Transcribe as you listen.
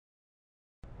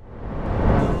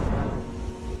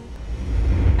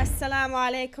Assalamu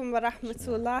alaikum wa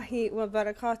rahmatullahi wa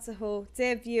barakatuhu,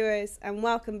 dear viewers, and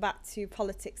welcome back to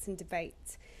Politics and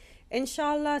Debate.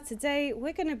 Inshallah, today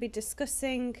we're going to be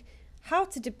discussing how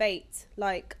to debate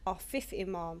like our fifth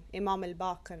Imam, Imam Al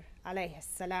Baqir alayhi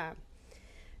salam.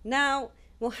 Now,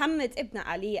 Muhammad ibn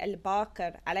Ali Al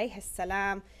Baqir alayhi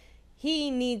salam, he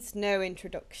needs no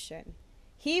introduction.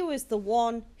 He was the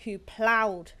one who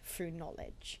ploughed through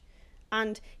knowledge.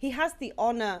 And he has the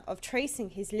honour of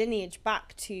tracing his lineage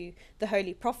back to the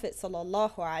Holy Prophet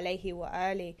sallallahu alaihi wa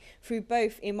alihi through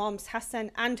both Imams Hassan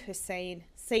and Hussein,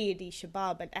 Sayyidi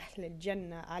Shabab and Ahl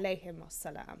al-Jannah alayhim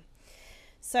wassalam.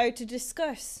 So to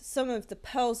discuss some of the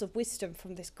pearls of wisdom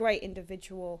from this great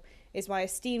individual is my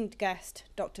esteemed guest,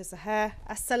 Dr. Zahir.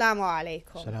 Assalamu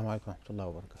alaikum. Assalamu alaikum wa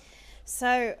rahmatullahi wa barakatuh.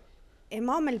 So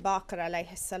Imam Al Baqir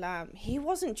alayhi salam, he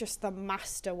wasn't just the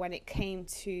master when it came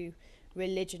to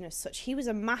religion as such. He was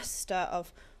a master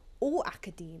of all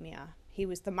academia. He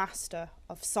was the master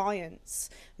of science,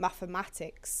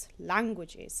 mathematics,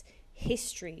 languages,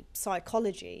 history,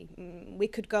 psychology. We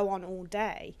could go on all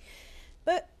day.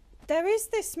 But there is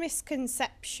this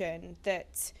misconception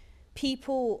that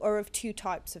people are of two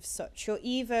types of such. You're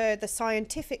either the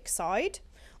scientific side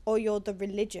or you're the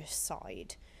religious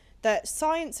side. That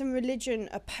science and religion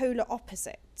are polar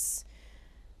opposites.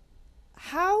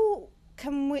 How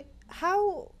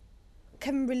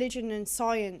can religion and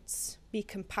science be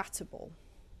compatible?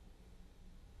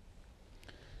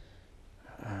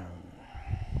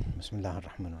 Bismillah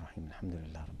ar-Rahman ar-Rahim.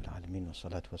 Alhamdulillah Rabbil Alameen. Wa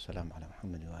salatu wa salam ala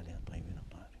Muhammad wa alihi at-tayyibin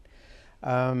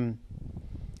at-tahirin.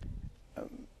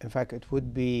 In fact, it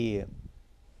would be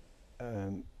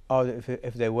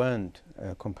if they weren't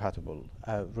compatible.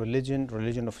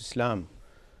 Religion of Islam,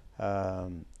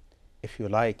 if you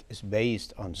like, is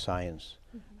based on science.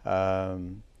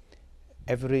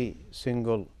 Every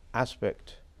single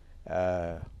aspect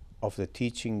of the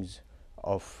teachings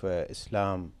of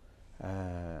Islam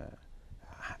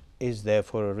is there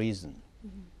for a reason.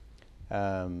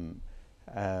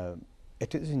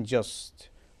 It isn't just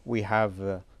we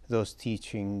have those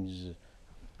teachings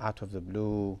out of the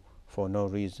blue for no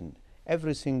reason.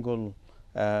 Every single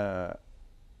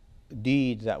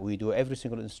deed that we do, every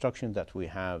single instruction that we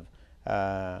have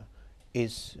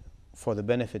is for the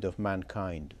benefit of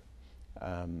mankind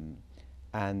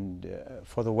and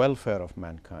for the welfare of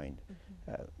mankind,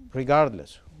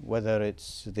 regardless whether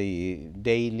it's the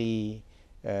daily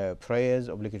prayers,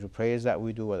 obligatory prayers that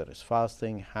we do, whether it's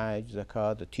fasting, Hajj,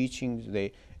 Zakat, the teachings,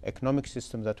 the economic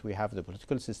system that we have, the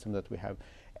political system that we have.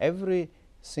 Every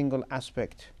single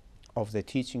aspect of the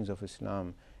teachings of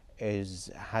Islam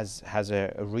has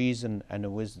a reason and a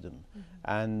wisdom,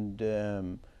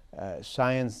 and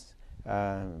science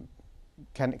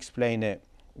can explain it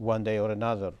one day or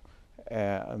another.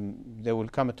 There will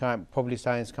come a time, probably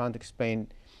science can't explain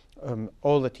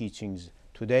all the teachings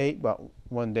today, but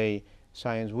one day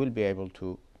science will be able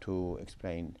to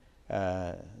explain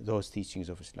those teachings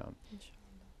of Islam.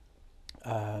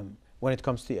 When it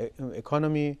comes to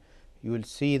economy, you will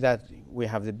see that we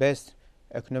have the best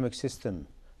economic system,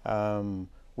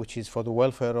 which is for the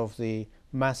welfare of the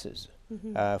masses,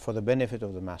 for the benefit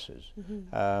of the masses.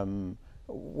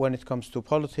 When it comes to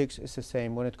politics, it's the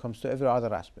same. When it comes to every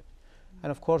other aspect,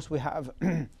 and of course we have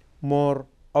more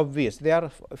obvious. They are,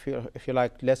 if you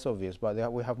like, less obvious, but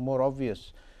we have more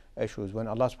obvious issues. When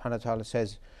Allah Subhanahu wa Taala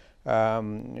says,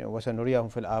 وَسَنُرِيَهُمْ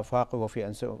فِي الْآفَاقِ وَفِي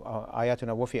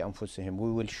آيَاتِنَا وَفِي أَنفُسِهِمْ,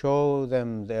 we will show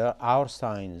them our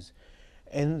signs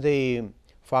in the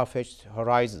far-fetched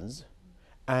horizons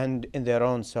and in their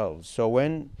own selves. So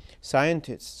when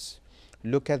scientists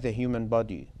look at the human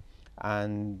body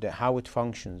and how it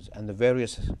functions and the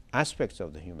various aspects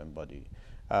of the human body,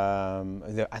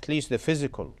 at least the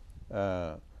physical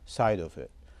side of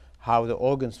it, how the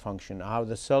organs function, how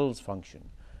the cells function,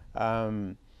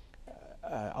 Allah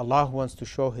wants to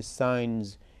show His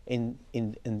signs in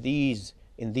these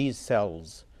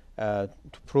cells to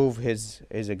prove His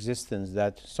existence,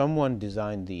 that someone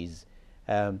designed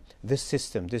this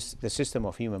system, the system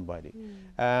of human body.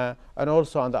 And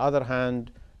also on the other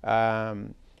hand,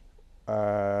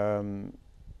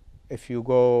 if you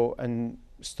go and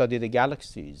study the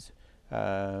galaxies,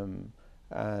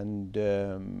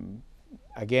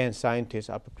 again, scientists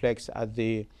are perplexed at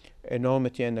the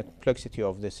enormity and the complexity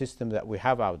of the system that we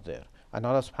have out there. And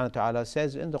Allah Subhanahu wa Taala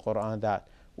says in the Quran that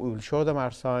we will show them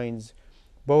our signs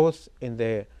both in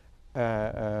the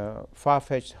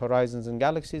far-fetched horizons and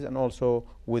galaxies, and also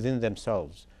within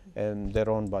themselves and their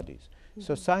own bodies.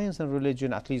 So science and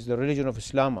religion, at least the religion of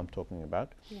Islam I'm talking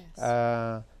about,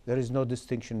 Yes. there is no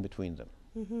distinction between them.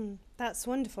 That's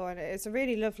wonderful, and it's a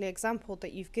really lovely example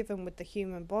that you've given with the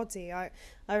human body. I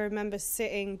remember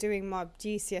sitting doing my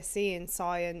GCSE in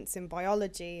science, in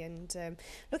biology, and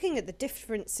looking at the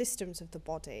different systems of the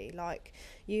body. Like,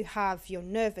 you have your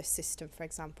nervous system, for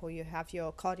example, you have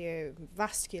your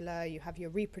cardiovascular, you have your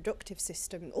reproductive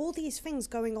system, all these things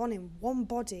going on in one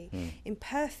body in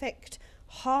perfect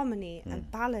harmony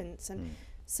and balance. And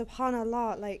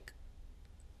subhanallah, like,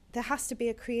 there has to be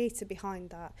a creator behind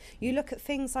that. You look at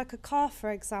things like a car,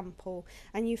 for example,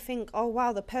 and you think, oh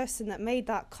wow, the person that made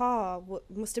that car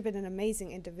must have been an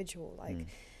amazing individual. Like,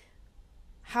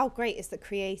 how great is the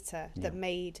creator that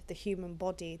made the human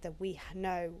body that we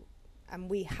know and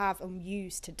we have and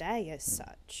use today as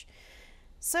such?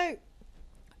 So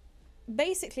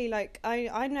basically, like,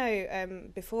 I know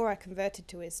before I converted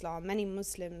to Islam, many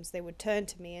Muslims, they would turn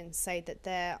to me and say that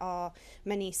there are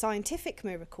many scientific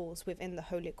miracles within the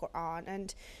Holy Quran,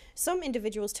 and some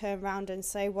individuals turn around and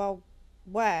say, well,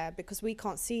 where? Because we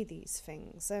can't see these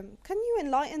things. Can you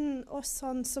enlighten us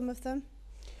on some of them?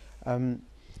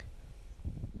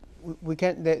 We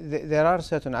can. There are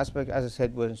certain aspects, as I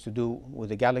said, when it's to do with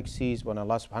the galaxies, when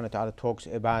Allah subhanahu wa ta'ala talks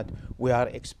about we are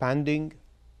expanding,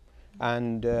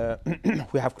 and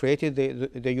we have created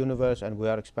the universe and we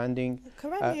are expanding.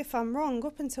 Correct me if I'm wrong,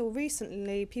 up until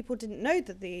recently people didn't know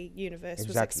that the universe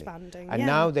was expanding. And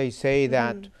now they say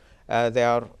that they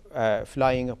are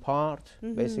flying apart,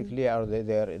 basically, or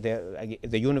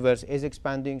the universe is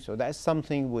expanding. So that's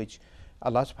something which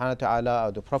Allah subhanahu wa ta'ala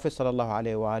or the Prophet sallallahu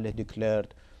alayhi wa alayhi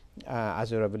declared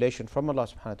as a revelation from Allah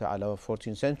subhanahu wa ta'ala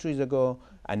 14 centuries ago,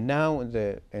 and now in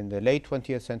the late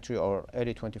 20th century or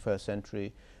early 21st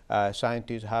century,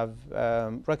 scientists have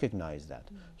recognized that.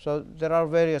 So there are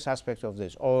various aspects of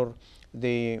this. Or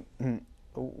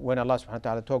when Allah subhanahu wa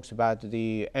ta'ala talks about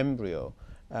the embryo,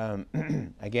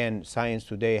 again, science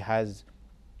today has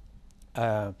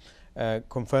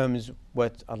confirms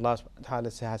what Allah subhanahu wa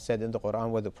ta'ala has said in the Quran,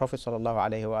 what the Prophet sallallahu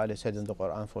alayhi wa alayhi said in the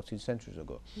Quran 14 centuries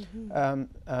ago.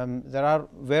 There are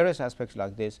various aspects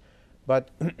like this,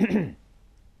 but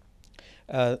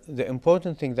the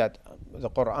important thing that the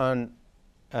Quran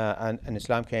and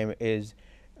Islam came is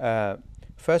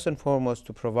first and foremost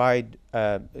to provide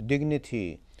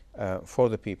dignity for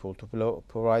the people, to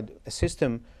provide a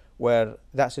system where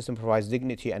that system provides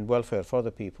dignity and welfare for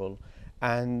the people,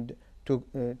 and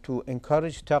to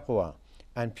encourage taqwa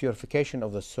and purification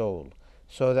of the soul,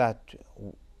 so that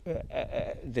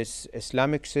this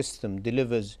Islamic system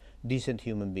delivers decent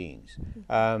human beings.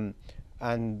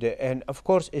 And of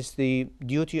course, it's the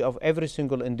duty of every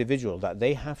single individual that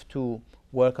they have to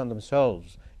work on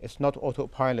themselves. It's not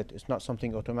autopilot, it's not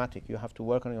something automatic. You have to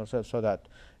work on yourself, so that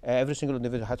every single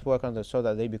individual has to work on themselves, so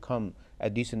that they become a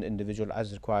decent individual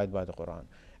as required by the Quran.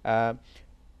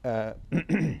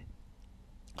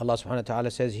 Allah subhanahu wa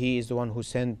ta'ala says He is the one who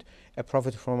sent a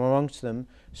prophet from amongst them,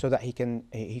 so that He can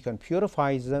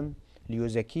purify them,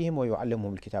 لِيُزَكِّيهِمْ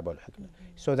وَيُعَلِّمُهُمُ الْكِتَابَ وَالْحِكْمَةَ,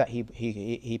 so that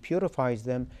he purifies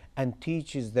them and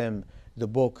teaches them the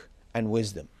book and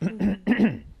wisdom.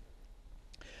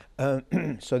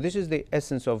 So this is the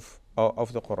essence of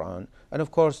the Quran, and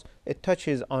of course it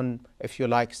touches on, if you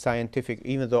like, scientific,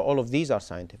 even though all of these are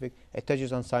scientific, it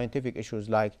touches on scientific issues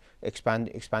like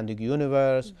expanding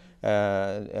universe,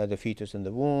 the fetus in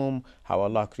the womb, how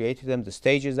Allah created them, the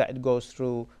stages that it goes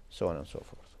through, so on and so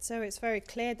forth. So it's very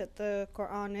clear that the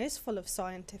Quran is full of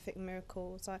scientific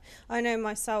miracles. I know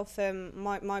myself,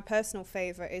 my personal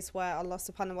favourite is where Allah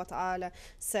subhanahu wa ta'ala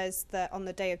says that on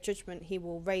the Day of Judgment He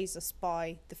will raise us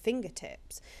by the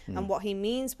fingertips. And what He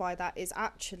means by that is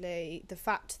actually the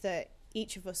fact that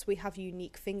each of us, we have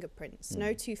unique fingerprints.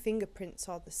 No two fingerprints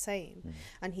are the same.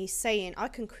 And He's saying, I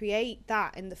can create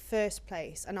that in the first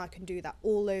place, and I can do that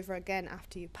all over again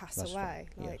after you pass away.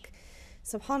 Right. Like,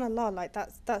 subhanallah, like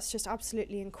that's just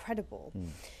absolutely incredible.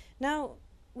 Now,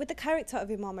 with the character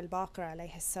of Imam Al Baqir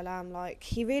alayhi salam, like,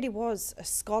 he really was a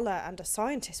scholar and a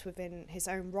scientist within his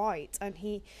own right, and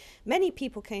many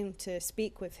people came to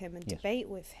speak with him and debate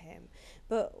with him.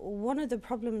 But one of the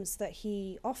problems that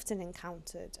he often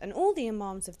encountered, and all the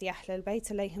Imams of the Ahl al-Bayt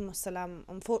alayhim salam,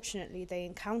 unfortunately they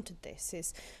encountered this,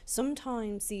 is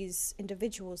sometimes these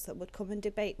individuals that would come and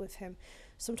debate with him,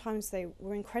 sometimes they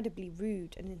were incredibly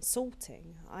rude and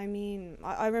insulting. I mean,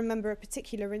 I remember a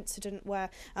particular incident where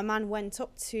a man went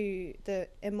up to the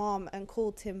Imam and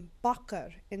called him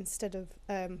Baqir instead of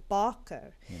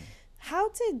Baqir. How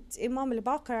did Imam Al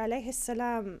Baqir alayhi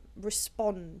salam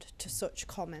respond to such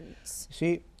comments?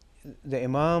 See, the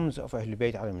Imams of Ahl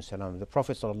Bayt alayhi salam, the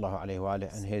Prophet sallallahu alayhi wa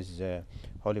and his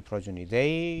holy progeny,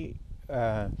 they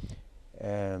were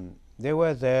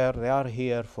there, they are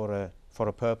here for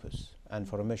a purpose. and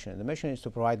for a mission. And the mission is to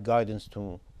provide guidance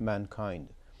to mankind,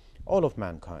 all of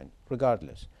mankind,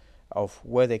 regardless of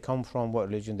where they come from, what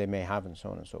religion they may have, and so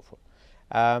on and so forth.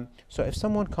 So if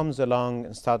someone comes along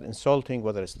and start insulting,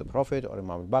 whether it's the Prophet or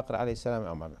Imam Al Baqir alayhi salam,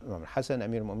 Imam Al Hussein,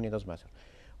 Amir al Mu'mineen, doesn't matter.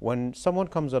 When someone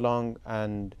comes along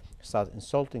and starts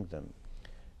insulting them,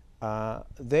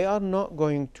 they are not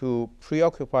going to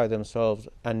preoccupy themselves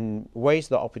and waste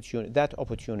that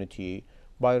opportunity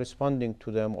by responding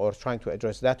to them or trying to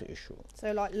address that issue.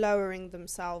 So like lowering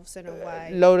themselves in a way.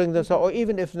 Lowering themselves, or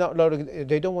even if not lowering,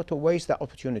 they don't want to waste that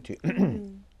opportunity.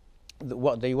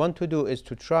 What they want to do is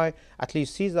to try at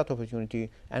least seize that opportunity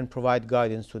and provide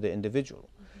guidance to the individual.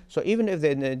 So even if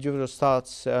the individual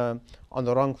starts on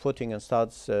the wrong footing and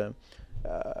starts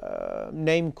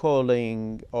name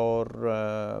calling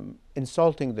or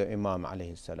insulting the Imam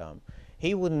alayhi salam,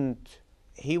 he wouldn't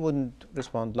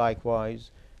respond likewise,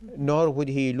 nor would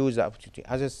he lose the opportunity.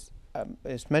 As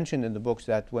it's mentioned in the books,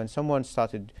 that when someone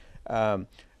started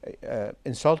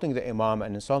insulting the Imam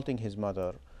and insulting his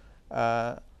mother,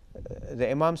 the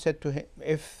Imam said to him,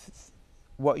 if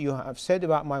what you have said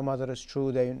about my mother is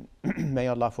true, then may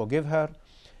Allah forgive her,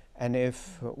 and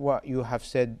if what you have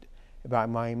said about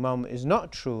my mom is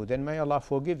not true, then may Allah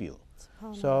forgive you.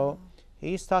 So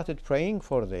he started praying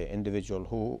for the individual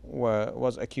who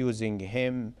was accusing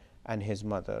him and his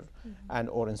mother and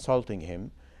or insulting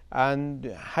him, and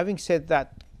having said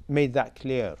that, made that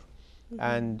clear,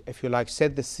 and if you like,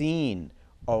 set the scene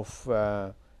of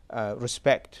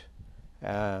respect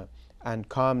and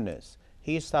calmness.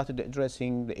 He started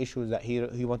addressing the issues that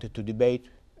he wanted to debate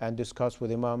and discuss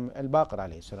with Imam Al Baqir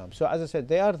alayhi salam. So as I said,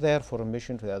 they are there for a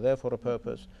mission, they are there for a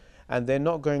purpose, and they're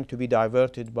not going to be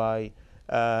diverted by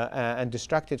and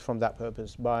distracted from that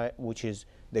purpose, by which is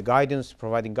the guidance,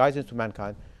 providing guidance to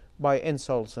mankind, by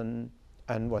insults and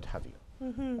what have you.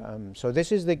 So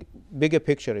this is the bigger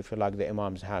picture, if you like, the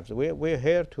Imams have. So we're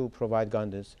here to provide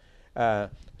guidance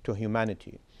to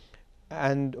humanity.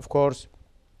 And of course,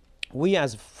 we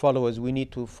as followers, we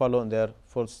need to follow in their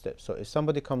footsteps. So if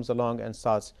somebody comes along and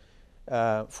starts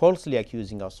falsely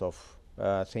accusing us of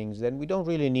things, then we don't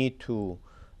really need to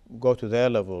go to their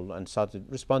level and start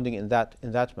responding in that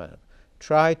manner.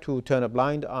 Try to turn a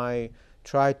blind eye,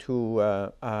 try to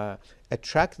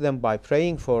attract them by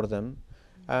praying for them,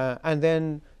 and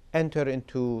then enter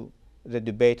into the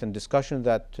debate and discussion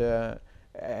that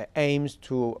aims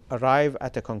to arrive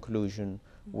at a conclusion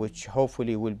which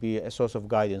hopefully will be a source of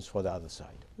guidance for the other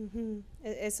side.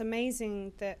 It's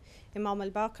amazing that Imam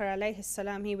Al Baqir alayhi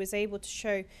salam, he was able to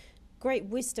show great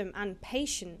wisdom and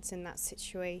patience in that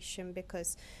situation,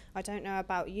 because I don't know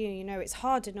about you, you know, it's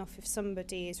hard enough if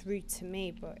somebody is rude to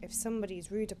me, but if somebody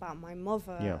is rude about my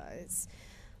mother,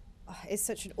 it's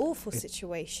such an awful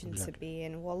situation to be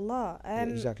in, wallah.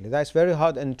 Exactly, that's very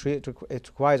hard, and it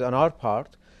requires on our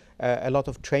part a lot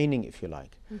of training, if you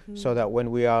like, so that when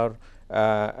we are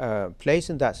placed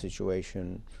in that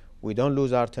situation, we don't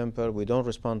lose our temper, we don't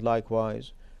respond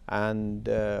likewise, and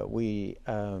we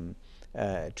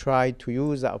try to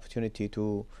use that opportunity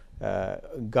to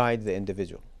guide the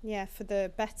individual. Yeah, for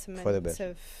the betterment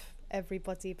of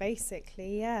everybody,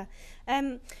 basically.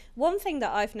 One thing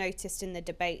that I've noticed in the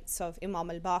debates of Imam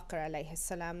Al Baqir alayhi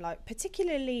salam, like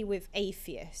particularly with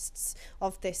atheists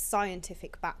of this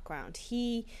scientific background,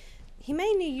 he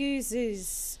mainly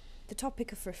uses the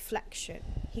topic of reflection.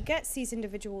 He gets these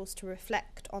individuals to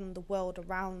reflect on the world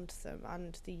around them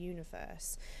and the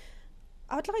universe.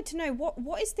 I'd like to know,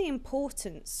 what is the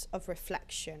importance of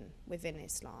reflection within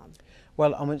Islam?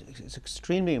 Well, it's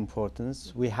extremely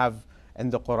important. We have in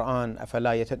the Quran,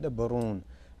 أَفَلَا يَتَدَبَّرُونَ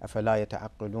أَفَلَا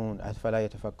يَتَعَقِّلُونَ أَفَلَا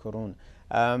يَتَفَكَّرُونَ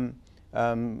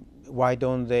Why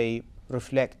don't they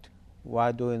reflect?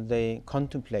 Why don't they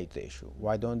contemplate the issue?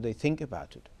 Why don't they think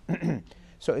about it?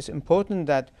 So it's important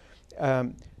that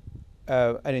an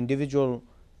individual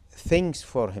thinks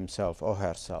for himself or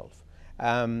herself.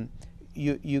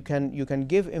 You can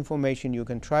give information, you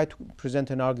can try to present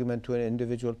an argument to an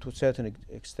individual to a certain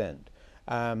extent.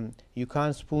 You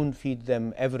can't spoon feed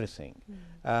them everything.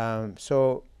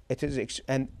 So it is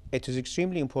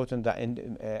extremely important that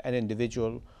an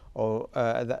individual or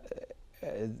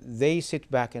they sit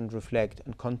back and reflect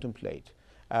and contemplate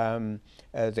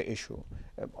the issue.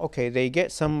 Okay, they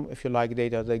get some, if you like,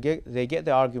 data. They get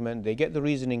the argument, they get the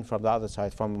reasoning from the other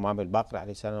side, from Imam Al Baqir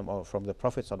alayhi salam or from the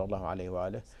Prophet sallallahu alaihi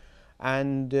wasallam,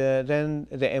 and then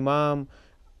the Imam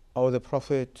or the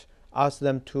Prophet asks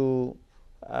them to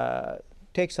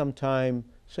take some time,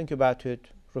 think about it,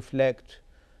 reflect,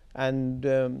 and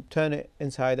turn it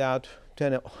inside out,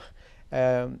 turn it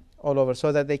all over,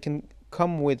 so that they can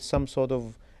come with some sort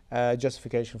of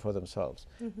justification for themselves.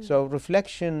 So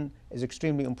reflection is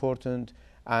extremely important,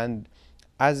 and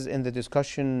as in the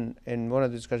discussion, in one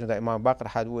of the discussions that Imam Al Baqir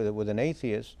had with an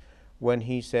atheist, when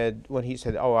he said,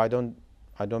 oh, I don't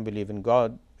believe in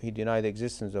God, he denied the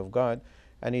existence of God,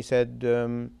 and he said,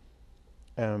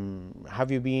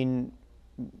 have you been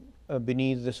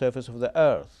beneath the surface of the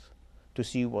earth to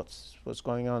see what's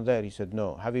going on there? He said,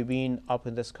 no. Have you been up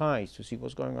in the skies to see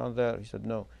what's going on there? He said,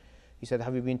 no. He said,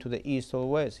 have you been to the east or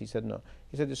west? He said, no.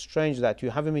 He said, it's strange that you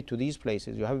haven't been to these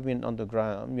places, you haven't been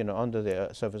underground, under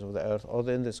the surface of the earth or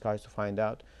in the skies to find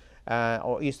out,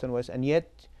 or east and west, and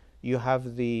yet you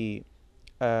have the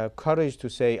courage to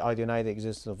say, I deny the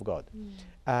existence of God.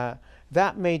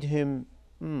 That made him,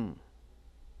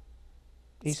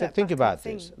 he said, think about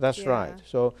this. That's right.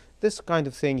 So this kind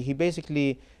of thing, he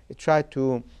basically tried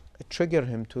to trigger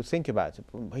him to think about it.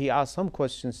 He asked some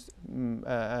questions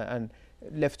and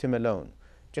left him alone,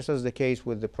 just as the case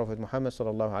with the Prophet Muhammad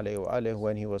sallallahu alaihi wasallam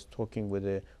when he was talking with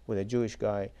a Jewish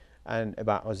guy and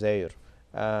about Uzair,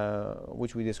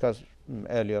 which we discussed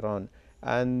earlier on.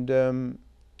 And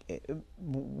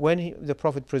when the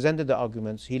Prophet presented the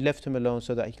arguments, he left him alone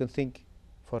so that he can think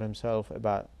for himself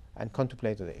about and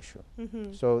contemplate the issue.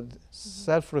 So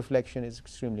self-reflection is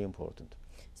extremely important.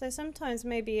 So sometimes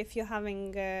maybe if you're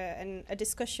having a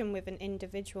discussion with an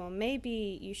individual,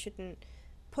 maybe you shouldn't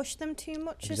push them too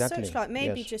much as such, like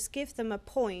maybe just give them a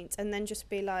point and then just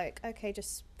be like, okay,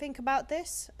 just think about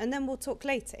this and then we'll talk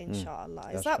later,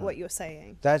 inshallah. Is that what you're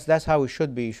saying? That's how it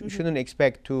should be. You shouldn't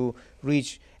expect to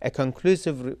reach a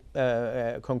conclusive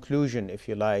conclusion, if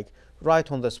you like, right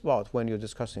on the spot when you're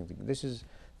discussing things.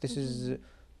 This is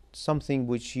something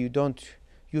which you don't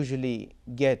usually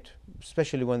get,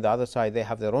 especially when the other side, they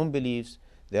have their own beliefs,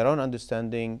 their own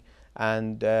understanding,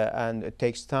 and it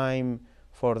takes time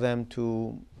for them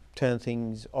to turn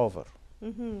things over.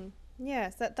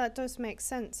 Yes, that does make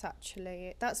sense,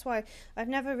 actually. That's why I've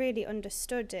never really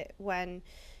understood it when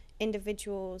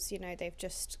individuals, they've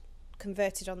just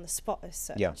converted on the spot as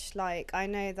such. Like, I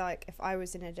know, like, if I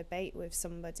was in a debate with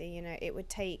somebody, it would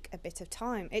take a bit of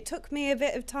time. It took me a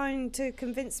bit of time to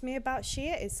convince me about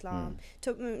Shia Islam.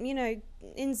 Took me,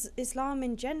 in Islam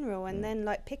in general, and then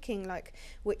like picking like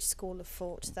which school of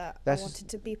thought that I wanted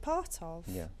to be part of.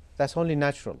 Yeah. That's only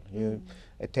natural.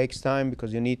 It takes time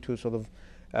because you need to sort of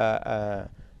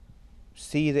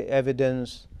see the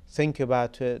evidence, think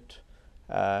about it,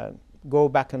 go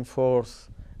back and forth,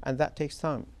 and that takes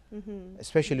time,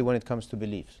 especially when it comes to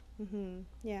beliefs.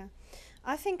 Yeah.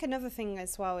 I think another thing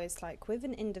as well is like with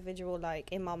an individual like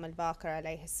Imam Al Baqir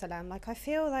alayhi salam, like I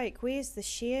feel like we as the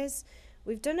Shias,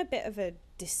 we've done a bit of a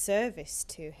disservice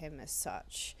to him as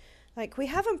such. Like, we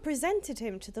haven't presented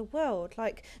him to the world,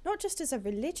 like, not just as a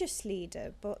religious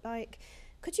leader, but, like,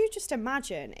 could you just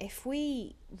imagine if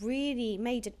we really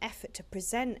made an effort to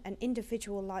present an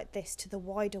individual like this to the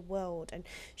wider world and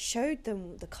showed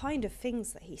them the kind of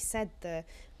things that he said, the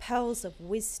pearls of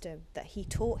wisdom that he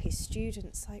taught his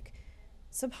students, like,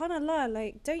 subhanallah,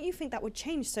 like, don't you think that would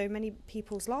change so many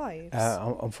people's lives?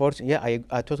 Unfortunately, yeah,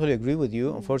 I totally agree with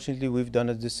you. Unfortunately, we've done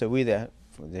a disservice,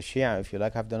 the Shia, if you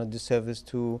like, have done a disservice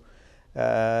to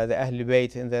the Ahl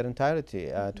Bayt in their entirety,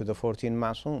 to the 14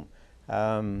 Ma'soom,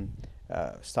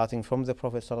 starting from the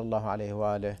Prophet sallallahu alaihi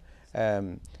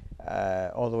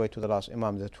wasallam all the way to the last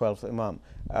Imam, the 12th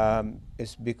Imam.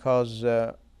 It's because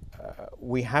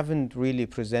we haven't really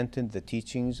presented the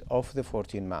teachings of the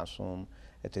 14 Ma'soom,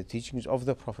 the teachings of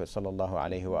the Prophet sallallahu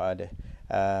alaihi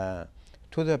wasallam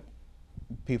to the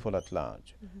people at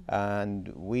large,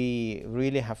 and we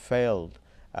really have failed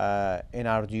in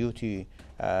our duty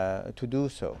to do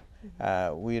so.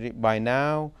 By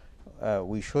now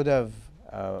we should have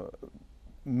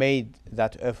made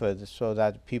that effort so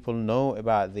that people know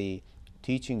about the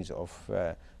teachings of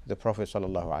the Prophet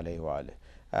sallallahu alaihi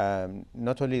wasallam.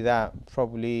 Not only that,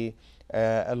 probably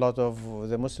a lot of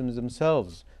the Muslims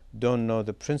themselves don't know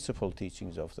the principal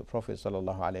teachings of the Prophet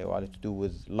sallallahu alaihi wasallam to do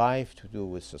with life, to do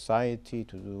with society,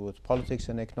 to do with politics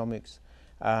and economics.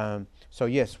 So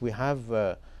yes, we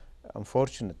have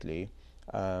unfortunately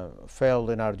failed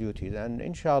in our duties, and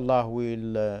inshallah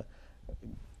we'll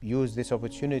use this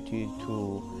opportunity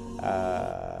to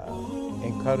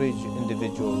encourage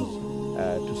individuals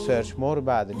to search more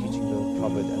about the teachings of the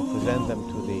Prophet and present them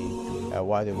to the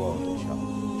wider world,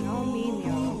 inshallah. Ameen,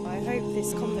 Ya Rabb. I hope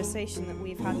this conversation that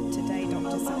we've had today,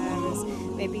 Dr. Sahar, has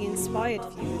maybe inspired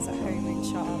viewers at home,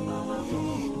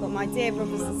 inshallah. But my dear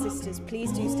brothers and sisters,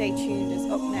 please do stay tuned, as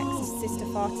up next Sister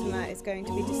Fatima is going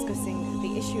to be discussing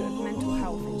the issue of mental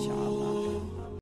health, inshallah.